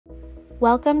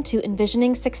Welcome to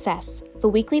enVisioning Success, the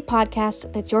weekly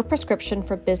podcast that's your prescription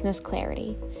for business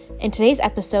clarity. In today's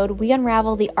episode, we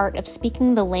unravel the art of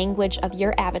speaking the language of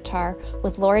your avatar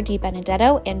with Laura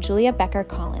DiBenedetto and Julia Becker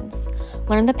Collins.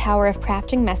 Learn the power of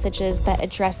crafting messages that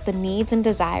address the needs and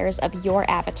desires of your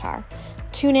avatar.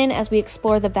 Tune in as we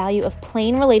explore the value of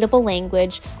plain, relatable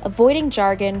language, avoiding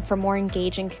jargon for more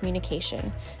engaging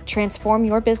communication. Transform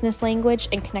your business language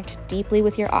and connect deeply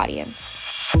with your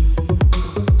audience.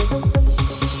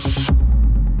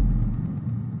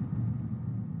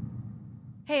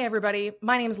 Hey everybody,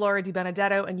 my name is Laura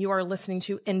DiBenedetto and you are listening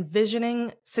to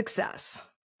enVisioning Success.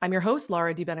 I'm your host,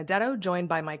 Laura DiBenedetto, joined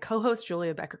by my co-host,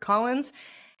 Julia Becker Collins.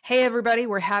 Hey everybody,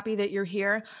 we're happy that you're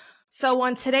here. So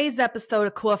on today's episode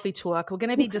of Coffee Talk, we're going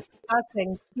to be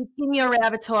discussing speaking your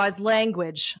avatar's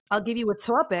language. I'll give you a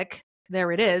topic,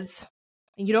 there it is,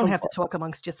 and you don't have to talk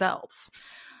amongst yourselves.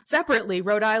 Separately,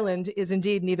 Rhode Island is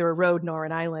indeed neither a road nor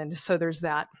an island, so there's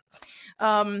that.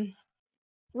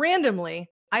 Randomly,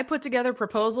 I put together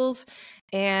proposals,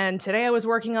 and today I was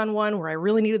working on one where I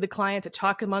really needed the client to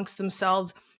talk amongst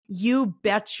themselves. You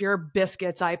bet your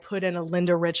biscuits I put in a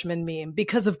Linda Richmond meme,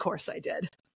 because of course I did.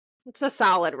 It's a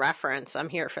solid reference. I'm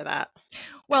here for that.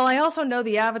 Well, I also know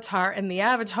the avatar, and the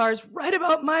avatar's right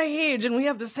about my age, and we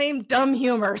have the same dumb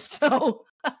humor, so...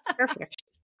 Perfect.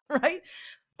 Right?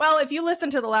 Well, if you listen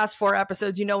to the last 4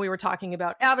 episodes, you know we were talking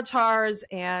about avatars,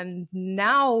 and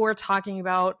now we're talking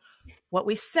about what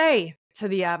we say to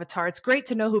the avatar. It's great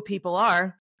to know who people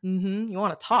are. You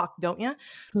want to talk, don't you?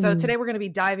 So today we're going to be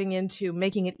diving into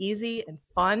making it easy and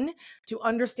fun to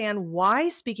understand why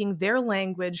speaking their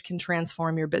language can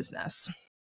transform your business.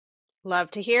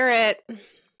 Love to hear it.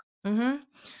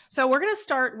 So we're going to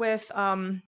start with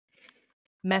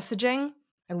messaging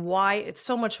and why it's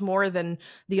so much more than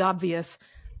the obvious,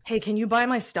 hey, can you buy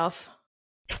my stuff?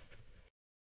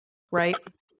 Right?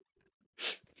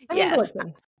 Yes.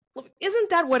 Listen, isn't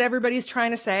that what everybody's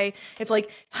trying to say? It's like,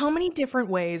 how many different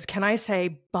ways can I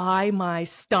say, buy my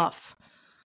stuff?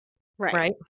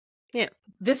 Right? Yeah.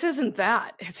 This isn't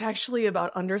that. It's actually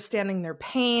about understanding their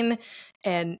pain.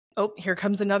 And, oh, here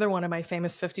comes another one of my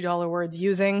famous $50 words,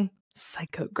 using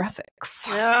psychographics.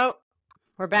 No,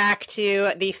 we're back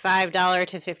to the $5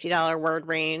 to $50 word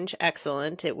range.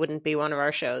 Excellent. It wouldn't be one of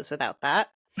our shows without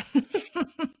that.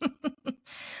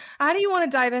 How do you want to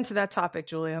dive into that topic,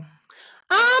 Julia?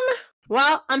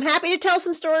 Well, I'm happy to tell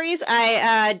some stories.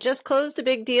 I just closed a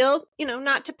big deal,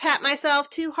 not to pat myself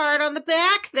too hard on the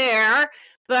back there,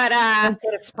 but Don't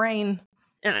get a sprain.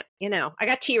 I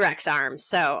got T-Rex arms,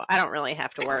 so I don't really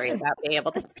have to worry about being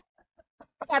able to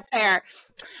get there.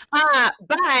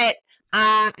 But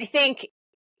I think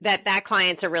that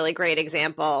client's a really great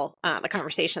example, the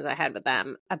conversations I had with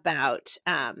them about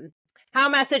how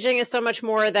messaging is so much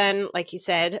more than, like you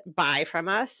said, buy from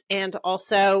us, and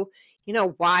also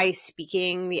why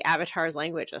speaking the avatar's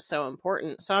language is so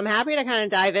important. So I'm happy to kind of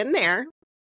dive in there.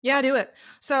 Yeah, do it.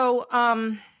 So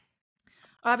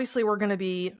obviously we're going to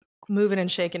be moving and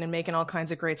shaking and making all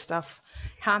kinds of great stuff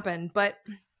happen. But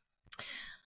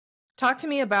talk to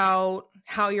me about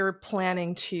how you're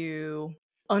planning to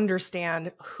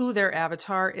understand who their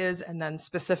avatar is, and then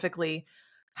specifically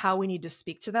how we need to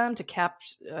speak to them to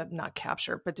not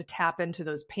capture, but to tap into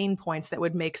those pain points that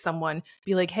would make someone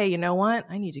be like, hey, you know what?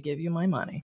 I need to give you my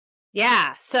money.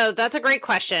 Yeah. So that's a great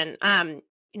question.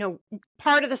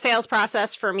 Part of the sales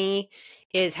process for me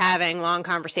is having long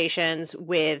conversations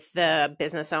with the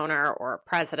business owner or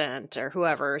president or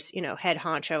whoever's, head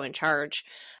honcho in charge,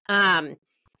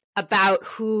 about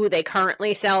who they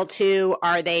currently sell to.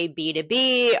 Are they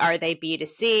B2B? Are they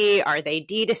B2C? Are they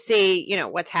D2C?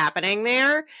 What's happening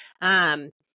there?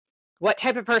 What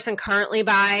type of person currently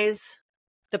buys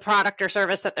the product or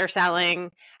service that they're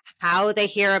selling, how they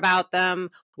hear about them,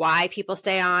 why people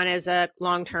stay on as a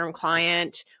long-term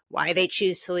client, why they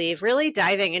choose to leave, really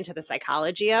diving into the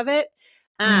psychology of it,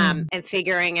 and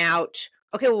figuring out,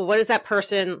 okay, well, what does that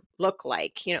person look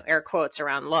like? Air quotes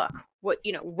around look.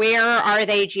 Where are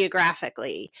they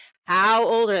geographically? How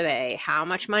old are they? How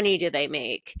much money do they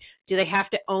make? Do they have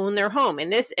to own their home? In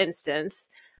this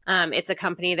instance, it's a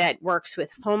company that works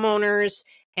with homeowners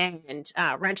and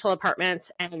rental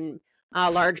apartments and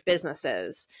large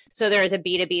businesses. So there is a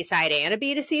B2B side and a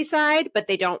B2C side, but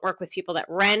they don't work with people that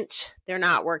rent. They're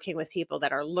not working with people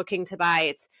that are looking to buy.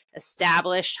 It's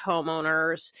established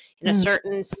homeowners in a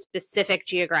certain specific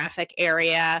geographic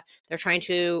area. They're trying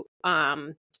to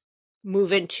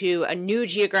move into a new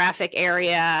geographic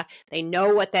area. They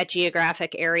know what that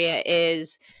geographic area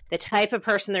is. The type of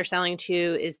person they're selling to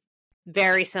is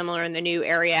very similar in the new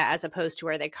area as opposed to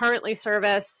where they currently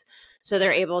service. So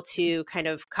they're able to kind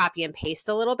of copy and paste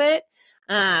a little bit.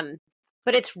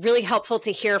 But it's really helpful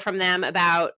to hear from them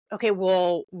about, okay,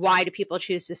 well, why do people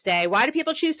choose to stay? Why do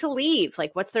people choose to leave? Like,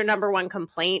 what's their number one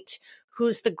complaint?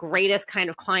 Who's the greatest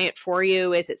kind of client for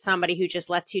you? Is it somebody who just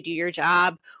lets you do your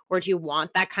job, or do you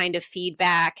want that kind of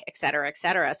feedback, et cetera, et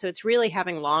cetera? So it's really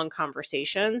having long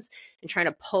conversations and trying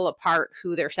to pull apart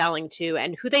who they're selling to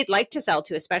and who they'd like to sell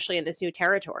to, especially in this new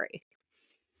territory.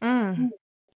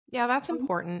 Yeah, that's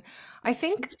important. I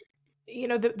think,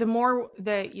 the more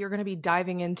that you're going to be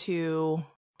diving into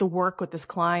the work with this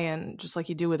client, just like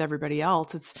you do with everybody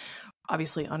else, it's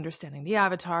obviously understanding the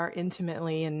avatar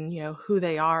intimately and, who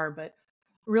they are, but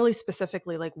really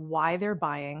specifically like why they're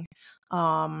buying,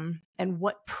 and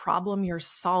what problem you're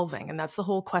solving. And that's the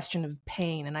whole question of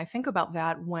pain. And I think about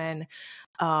that when,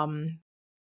 I'm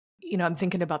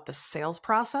thinking about the sales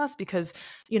process because,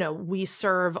 we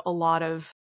serve a lot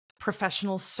of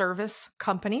professional service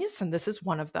companies, and this is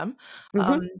one of them.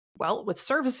 Well, with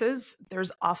services,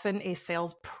 there's often a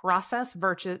sales process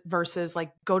versus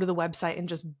like go to the website and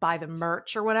just buy the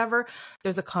merch or whatever.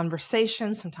 There's a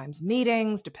conversation, sometimes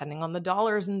meetings, depending on the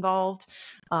dollars involved.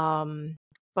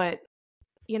 But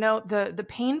the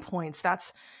pain points,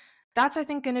 that's I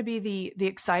think going to be the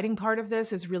exciting part of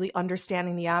this, is really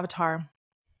understanding the avatar,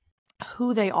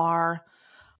 who they are,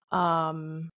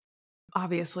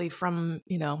 obviously from,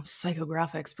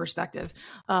 psychographics perspective.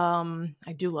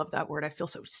 I do love that word. I feel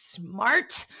so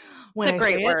smart when It's a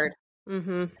great word. I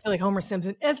feel like Homer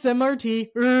Simpson,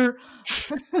 SMRT.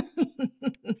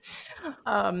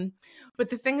 But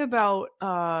the thing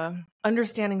about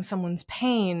understanding someone's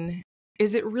pain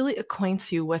is it really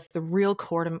acquaints you with the real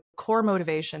core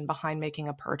motivation behind making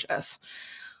a purchase.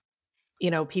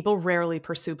 People rarely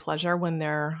pursue pleasure when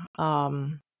they're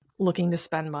looking to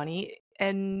spend money.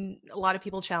 And a lot of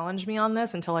people challenge me on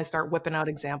this until I start whipping out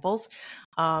examples.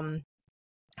 But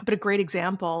a great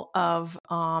example of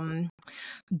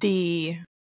the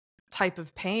type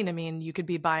of pain, I mean, you could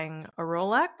be buying a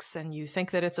Rolex and you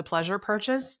think that it's a pleasure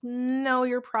purchase. No,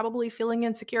 you're probably feeling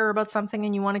insecure about something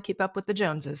and you want to keep up with the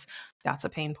Joneses. That's a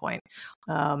pain point.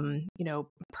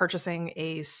 Purchasing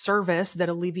a service that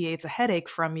alleviates a headache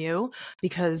from you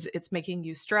because it's making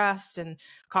you stressed and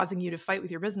causing you to fight with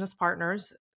your business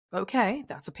partners. Okay,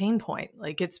 that's a pain point.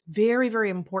 Like, it's very, very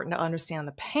important to understand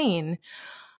the pain,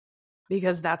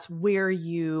 because that's where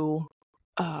you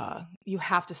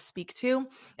have to speak to.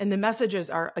 And the messages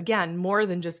are, again, more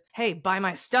than just, hey, buy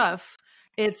my stuff.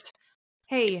 It's,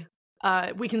 hey,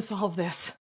 we can solve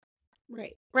this.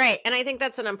 Right. Right. And I think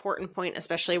that's an important point,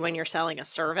 especially when you're selling a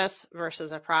service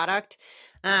versus a product.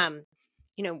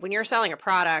 When you're selling a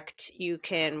product, you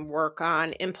can work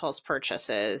on impulse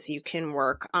purchases. You can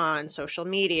work on social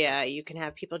media. You can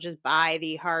have people just buy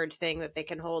the hard thing that they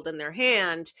can hold in their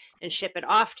hand and ship it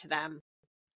off to them.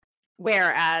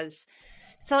 Whereas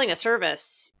selling a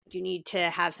service, you need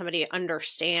to have somebody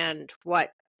understand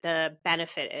what the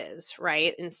benefit is,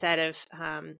 right? Instead of,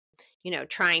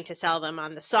 trying to sell them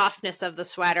on the softness of the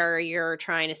sweater, you're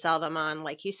trying to sell them on,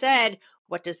 like you said,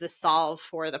 what does this solve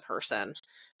for the person?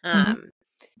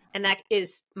 And that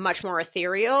is much more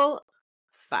ethereal.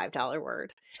 $5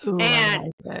 word. Ooh, and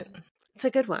I like it. It's a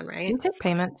good one, right? Do you take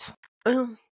payments?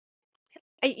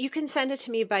 You can send it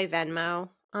to me by Venmo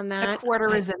on that. A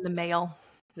quarter is in the mail.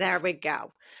 There we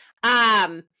go.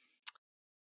 But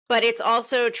it's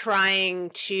also trying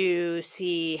to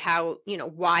see how,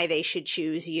 why they should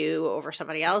choose you over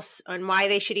somebody else and why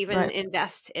they should even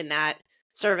invest in that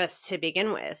service to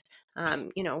begin with.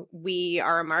 We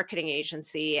are a marketing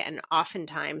agency, and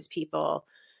oftentimes people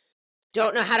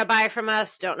don't know how to buy from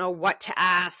us, don't know what to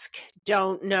ask,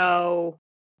 don't know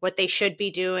what they should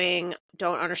be doing,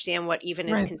 don't understand what even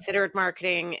is considered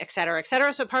marketing, et cetera, et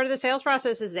cetera. So part of the sales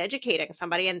process is educating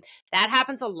somebody. And that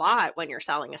happens a lot when you're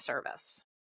selling a service.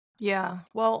 Yeah.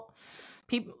 Well,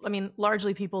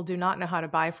 largely people do not know how to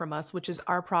buy from us, which is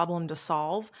our problem to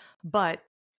solve. But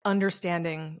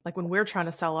understanding, like when we're trying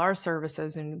to sell our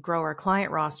services and grow our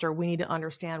client roster, we need to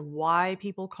understand why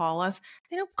people call us.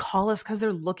 They don't call us because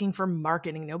they're looking for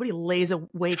marketing. Nobody lays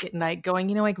awake at night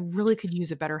going, I really could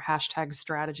use a better hashtag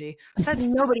strategy. Said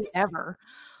nobody ever,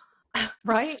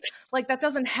 right? Like, that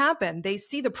doesn't happen. They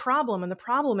see the problem, and the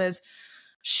problem is,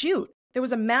 shoot, there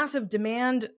was a massive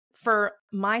demand for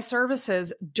my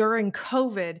services during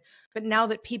COVID, but now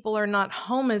that people are not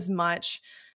home as much,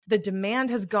 the demand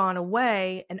has gone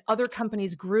away, and other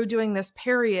companies grew during this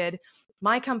period.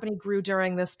 My company grew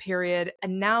during this period,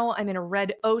 and now I'm in a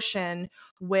red ocean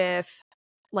with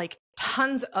like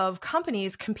tons of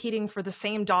companies competing for the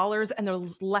same dollars, and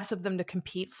there's less of them to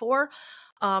compete for.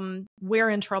 We're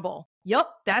in trouble. Yep,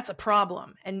 that's a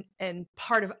problem. And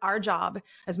part of our job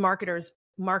as marketers,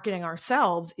 marketing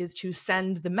ourselves is to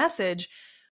send the message.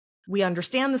 We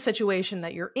understand the situation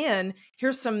that you're in.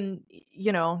 Here's some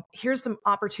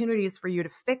opportunities for you to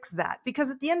fix that. Because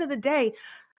at the end of the day,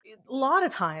 a lot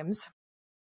of times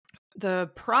the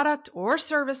product or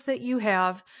service that you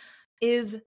have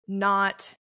is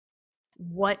not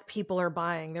what people are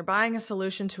buying. They're buying a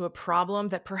solution to a problem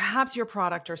that perhaps your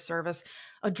product or service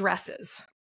addresses.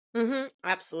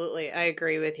 Absolutely. I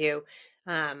agree with you.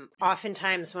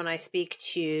 Oftentimes when I speak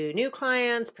to new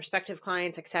clients, prospective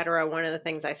clients, et cetera, one of the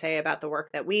things I say about the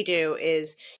work that we do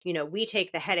is, we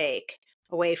take the headache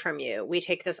away from you. We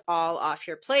take this all off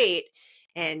your plate,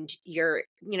 and you're,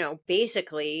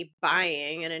 basically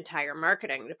buying an entire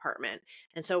marketing department.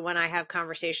 And so when I have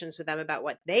conversations with them about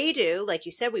what they do, like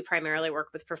you said, we primarily work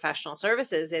with professional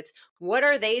services. It's what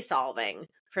are they solving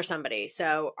for somebody?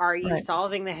 So are you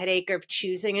solving the headache of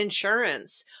choosing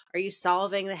insurance? Are you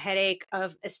solving the headache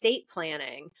of estate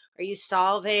planning? Are you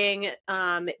solving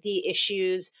the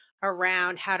issues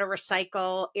around how to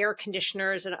recycle air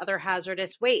conditioners and other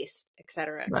hazardous waste, et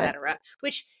cetera, et cetera,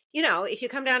 which, if you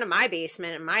come down to my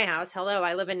basement in my house, hello,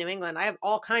 I live in New England. I have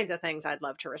all kinds of things I'd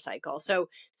love to recycle. So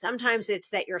sometimes it's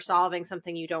that you're solving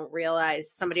something you don't realize,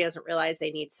 somebody doesn't realize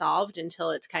they need solved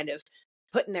until it's kind of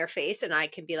put in their face. And I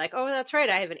can be like, oh, that's right.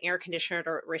 I have an air conditioner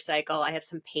to recycle. I have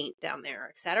some paint down there,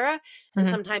 et cetera. And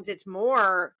sometimes it's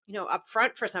more,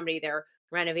 upfront for somebody. They're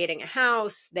renovating a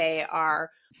house. They are,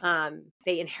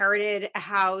 they inherited a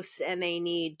house and they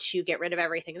need to get rid of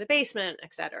everything in the basement,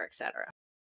 et cetera, et cetera.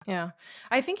 Yeah.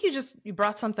 I think you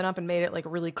brought something up and made it like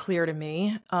really clear to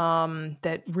me,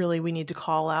 that really we need to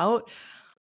call out.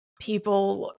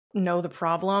 People know the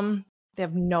problem. They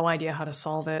have no idea how to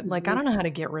solve it. Like, I don't know how to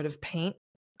get rid of paint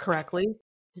correctly.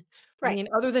 I mean,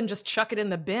 other than just chuck it in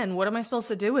the bin, what am I supposed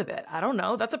to do with it? I don't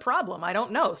know. That's a problem. I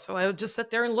don't know. So I would just sit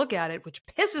there and look at it, which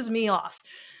pisses me off,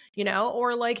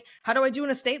 or like, how do I do an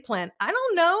estate plan? I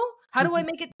don't know. How do I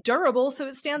make it durable so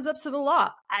it stands up to the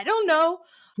law? I don't know.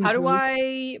 How do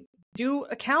I do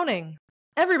accounting?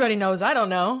 Everybody knows I don't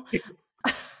know.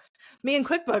 Me and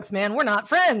QuickBooks, man, we're not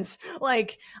friends.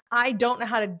 Like, I don't know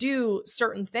how to do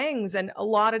certain things. And a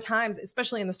lot of times,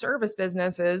 especially in the service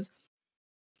businesses,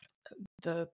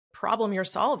 the problem you're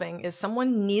solving is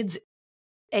someone needs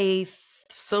a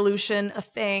solution, a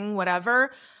thing,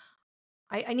 whatever.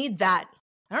 I need that.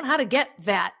 I don't know how to get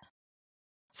that.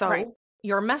 So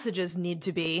your messages need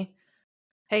to be,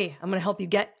 hey, I'm going to help you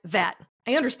get that.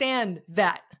 I understand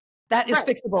that. That is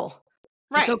fixable.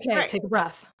 It's okay. Take a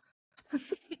breath.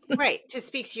 To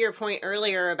speak to your point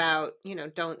earlier about,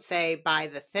 don't say buy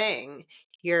the thing.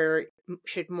 You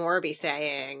should more be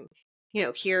saying,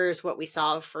 here's what we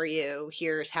solve for you.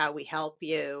 Here's how we help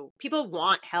you. People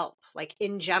want help. Like,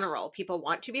 in general, people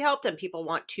want to be helped and people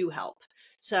want to help.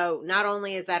 So not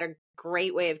only is that a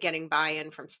great way of getting buy-in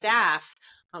from staff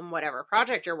on whatever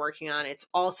project you're working on, it's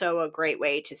also a great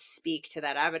way to speak to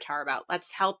that avatar about, let's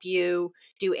help you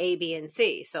do A, B, and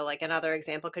C. So like another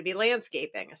example could be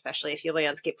landscaping, especially if you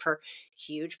landscape for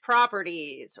huge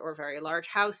properties or very large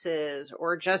houses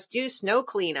or just do snow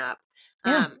cleanup.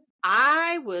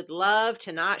 I would love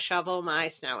to not shovel my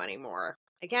snow anymore.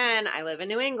 Again, I live in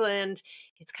New England.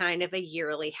 It's kind of a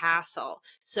yearly hassle.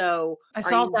 So I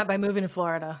solved that by moving to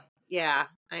Florida. Yeah,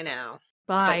 I know.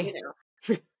 Bye.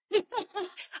 But,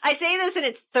 I say this and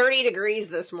it's 30 degrees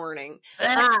this morning.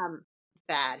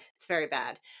 Bad. It's very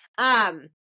bad.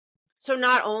 So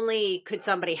not only could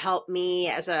somebody help me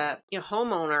as a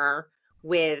homeowner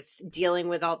with dealing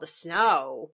with all the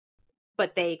snow,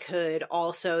 but they could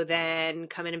also then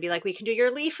come in and be like, we can do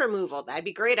your leaf removal. That'd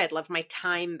be great. I'd love my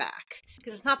time back.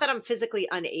 Because it's not that I'm physically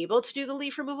unable to do the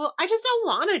leaf removal. I just don't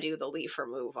want to do the leaf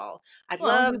removal. I'd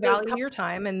love value your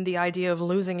time, and the idea of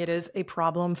losing it is a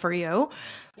problem for you.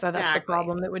 So that's the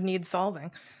problem that would need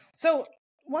solving. So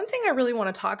one thing I really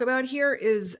want to talk about here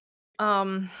is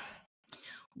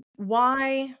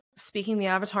why speaking the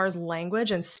avatar's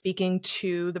language and speaking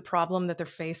to the problem that they're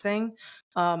facing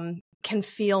can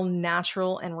feel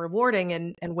natural and rewarding,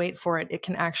 and wait for it, it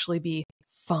can actually be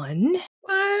fun.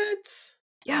 What?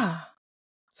 Yeah.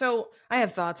 So I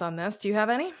have thoughts on this. Do you have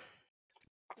any?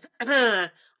 I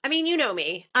mean, you know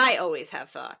me. I always have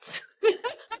thoughts.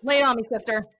 Lay it on me,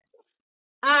 sister.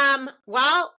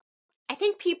 Well, I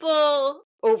think people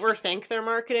overthink their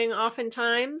marketing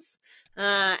oftentimes,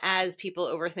 as people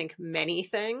overthink many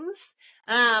things.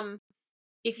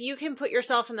 If you can put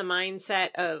yourself in the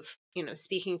mindset of,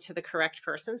 speaking to the correct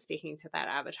person, speaking to that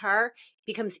avatar, it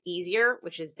becomes easier,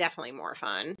 which is definitely more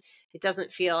fun. It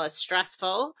doesn't feel as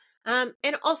stressful. And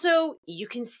also you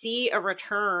can see a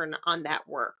return on that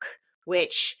work,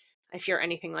 which if you're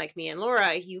anything like me and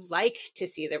Laura, you like to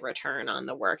see the return on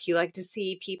the work. You like to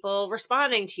see people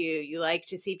responding to you. You like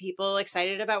to see people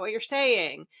excited about what you're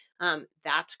saying.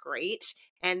 That's great.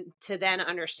 And to then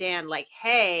understand like,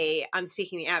 hey, I'm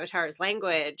speaking the avatar's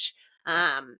language.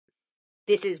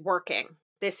 This is working.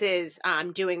 This is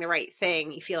doing the right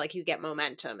thing. You feel like you get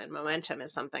momentum, and momentum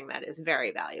is something that is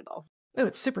very valuable. Oh,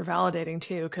 it's super validating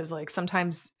too. Cause like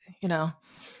sometimes, I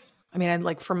mean,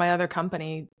 like for my other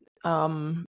company,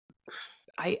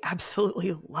 I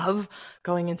absolutely love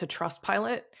going into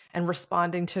Trustpilot and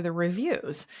responding to the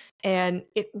reviews. And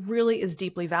it really is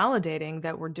deeply validating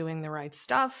that we're doing the right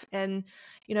stuff. And,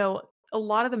 a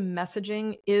lot of the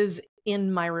messaging is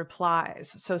in my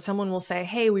replies. So someone will say,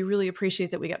 hey, we really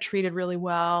appreciate that we got treated really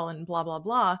well and blah, blah,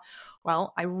 blah.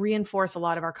 Well, I reinforce a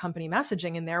lot of our company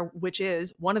messaging in there, which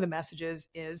is one of the messages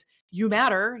is you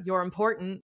matter, you're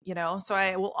important, so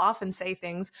I will often say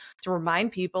things to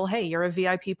remind people, hey, you're a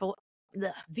VIP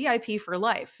for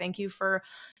life. Thank you for,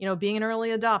 being an early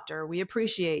adopter. We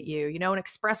appreciate you, and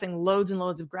expressing loads and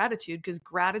loads of gratitude, because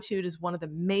gratitude is one of the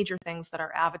major things that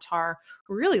our avatar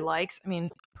really likes. I mean,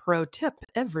 pro tip,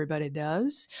 everybody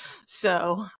does.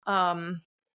 So,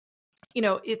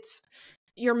 it's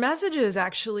your messages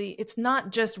actually, it's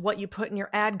not just what you put in your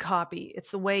ad copy.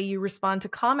 It's the way you respond to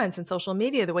comments in social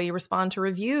media, the way you respond to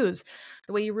reviews,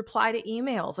 the way you reply to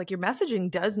emails. Like your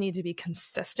messaging does need to be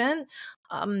consistent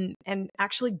and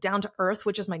actually down to earth,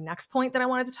 which is my next point that I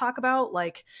wanted to talk about.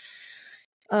 Like,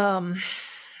 I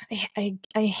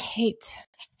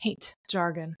hate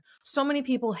jargon. So many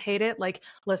people hate it. Like,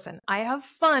 listen, I have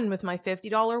fun with my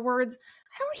 $50 words.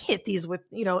 I don't hit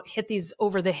these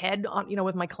over the head on,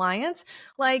 with my clients.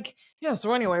 Like, yeah,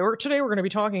 so anyway, today we're going to be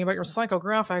talking about your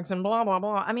psychographics and blah, blah,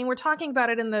 blah. I mean, we're talking about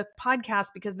it in the podcast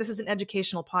because this is an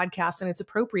educational podcast and it's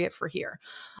appropriate for here.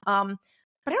 But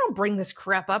I don't bring this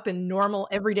crap up in normal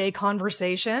everyday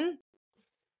conversation.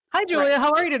 Hi, Julia. Right.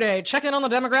 How are you today? Check in on the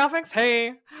demographics.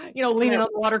 Hey, leaning on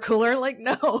the water cooler. Like,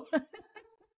 no.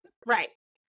 Right.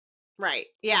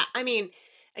 Yeah. I mean,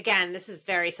 again, this is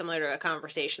very similar to a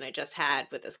conversation I just had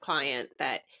with this client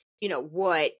that,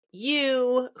 what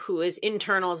you, who is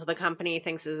internal to the company,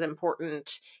 thinks is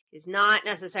important is not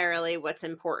necessarily what's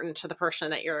important to the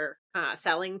person that you're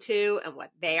selling to and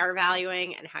what they are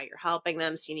valuing and how you're helping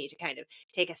them. So you need to kind of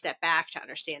take a step back to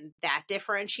understand that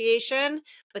differentiation.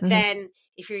 But then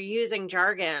if you're using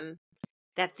jargon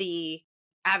that the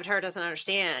avatar doesn't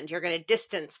understand, you're going to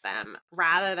distance them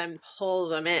rather than pull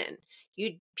them in.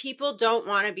 People don't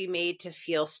want to be made to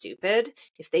feel stupid.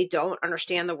 If they don't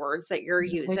understand the words that you're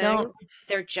using,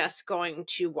 they're just going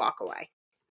to walk away.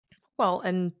 Well,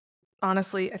 and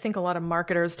honestly, I think a lot of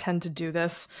marketers tend to do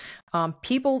this.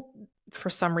 People, for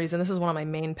some reason, this is one of my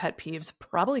main pet peeves,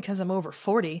 probably because I'm over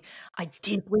 40. I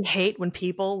deeply hate when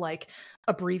people like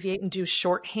abbreviate and do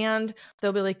shorthand.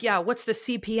 They'll be like, yeah, what's the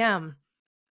CPM?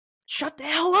 Shut the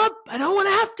hell up. I don't want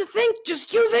to have to think.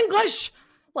 Just use English.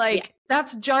 Like,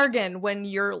 that's jargon when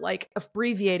you're like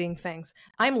abbreviating things.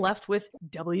 I'm left with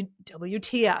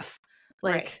WTF.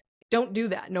 Like, don't do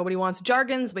that. Nobody wants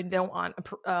jargons. We don't want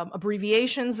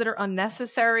abbreviations that are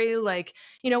unnecessary. Like,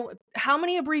 how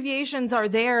many abbreviations are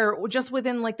there just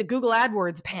within like the Google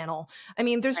AdWords panel? I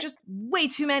mean, there's just way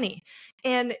too many.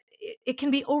 And it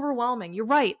can be overwhelming. You're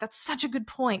right. That's such a good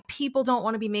point. People don't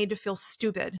want to be made to feel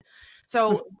stupid.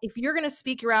 So if you're going to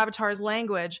speak your avatar's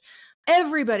language,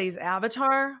 everybody's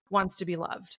avatar wants to be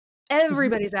loved.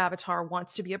 Everybody's avatar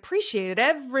wants to be appreciated.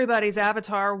 Everybody's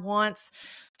avatar wants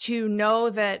to know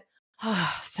that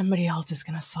somebody else is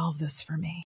going to solve this for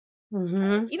me.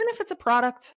 Even if it's a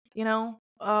product,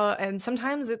 and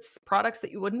sometimes it's products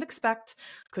that you wouldn't expect.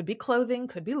 Could be clothing,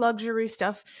 could be luxury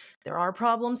stuff. There are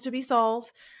problems to be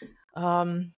solved.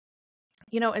 And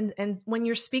when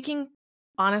you're speaking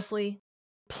honestly,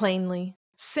 plainly,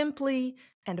 simply,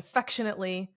 and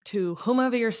affectionately to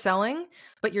whomever you're selling,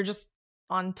 but you're just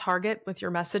on target with your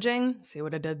messaging. See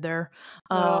what I did there?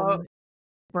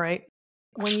 Right.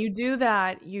 When you do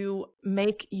that, you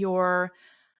make your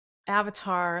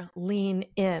avatar lean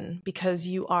in because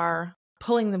you are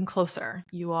pulling them closer.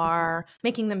 You are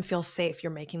making them feel safe.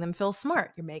 You're making them feel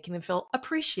smart. You're making them feel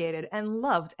appreciated and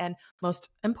loved, and most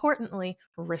importantly,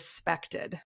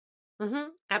 respected.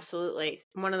 Absolutely.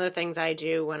 One of the things I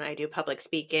do when I do public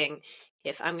speaking,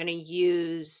 if I'm going to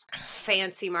use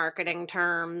fancy marketing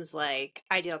terms like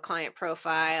ideal client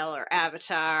profile or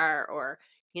avatar or,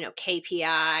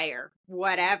 KPI or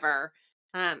whatever,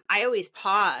 I always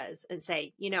pause and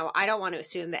say, I don't want to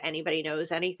assume that anybody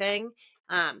knows anything.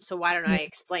 So why don't I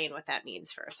explain what that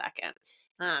means for a second?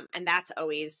 And that's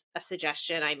always a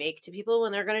suggestion I make to people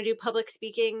when they're going to do public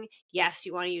speaking. Yes,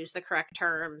 you want to use the correct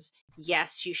terms.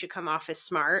 Yes, you should come off as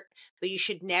smart, but you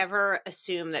should never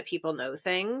assume that people know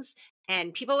things.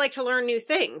 And people like to learn new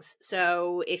things.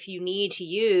 So if you need to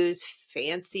use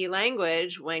fancy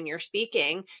language when you're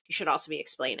speaking, you should also be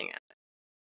explaining it.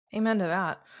 Amen to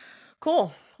that.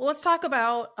 Cool. Well, let's talk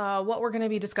about what we're going to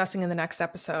be discussing in the next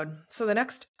episode. So the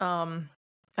next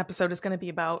episode is going to be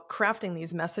about crafting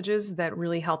these messages that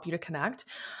really help you to connect.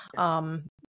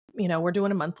 We're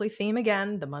doing a monthly theme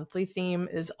again. The monthly theme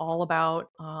is all about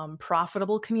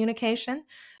profitable communication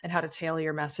and how to tailor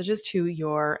your messages to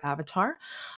your avatar.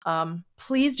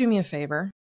 Please do me a favor.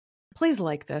 Please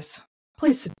like this.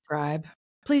 Please subscribe.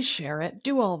 Please share it.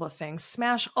 Do all the things.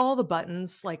 Smash all the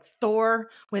buttons like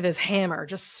Thor with his hammer.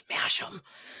 Just smash them.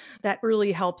 That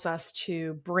really helps us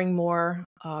to bring more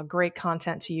great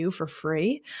content to you for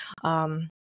free.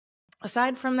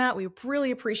 Aside from that, we really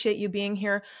appreciate you being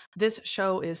here. This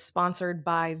show is sponsored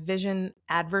by Vision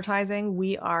Advertising.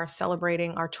 We are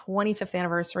celebrating our 25th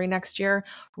anniversary next year.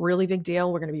 Really big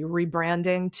deal. We're going to be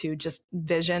rebranding to just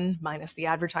Vision minus the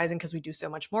advertising because we do so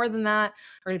much more than that.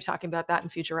 We're going to be talking about that in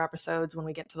future episodes when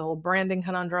we get to the whole branding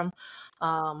conundrum.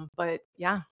 But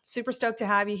yeah, super stoked to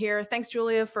have you here. Thanks,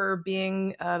 Julia, for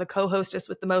being the co-hostess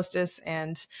with the mostess.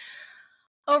 And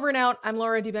over and out. I'm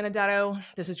Laura DiBenedetto.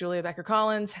 This is Julia Becker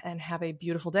Collins, and have a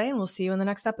beautiful day, and we'll see you in the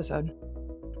next episode.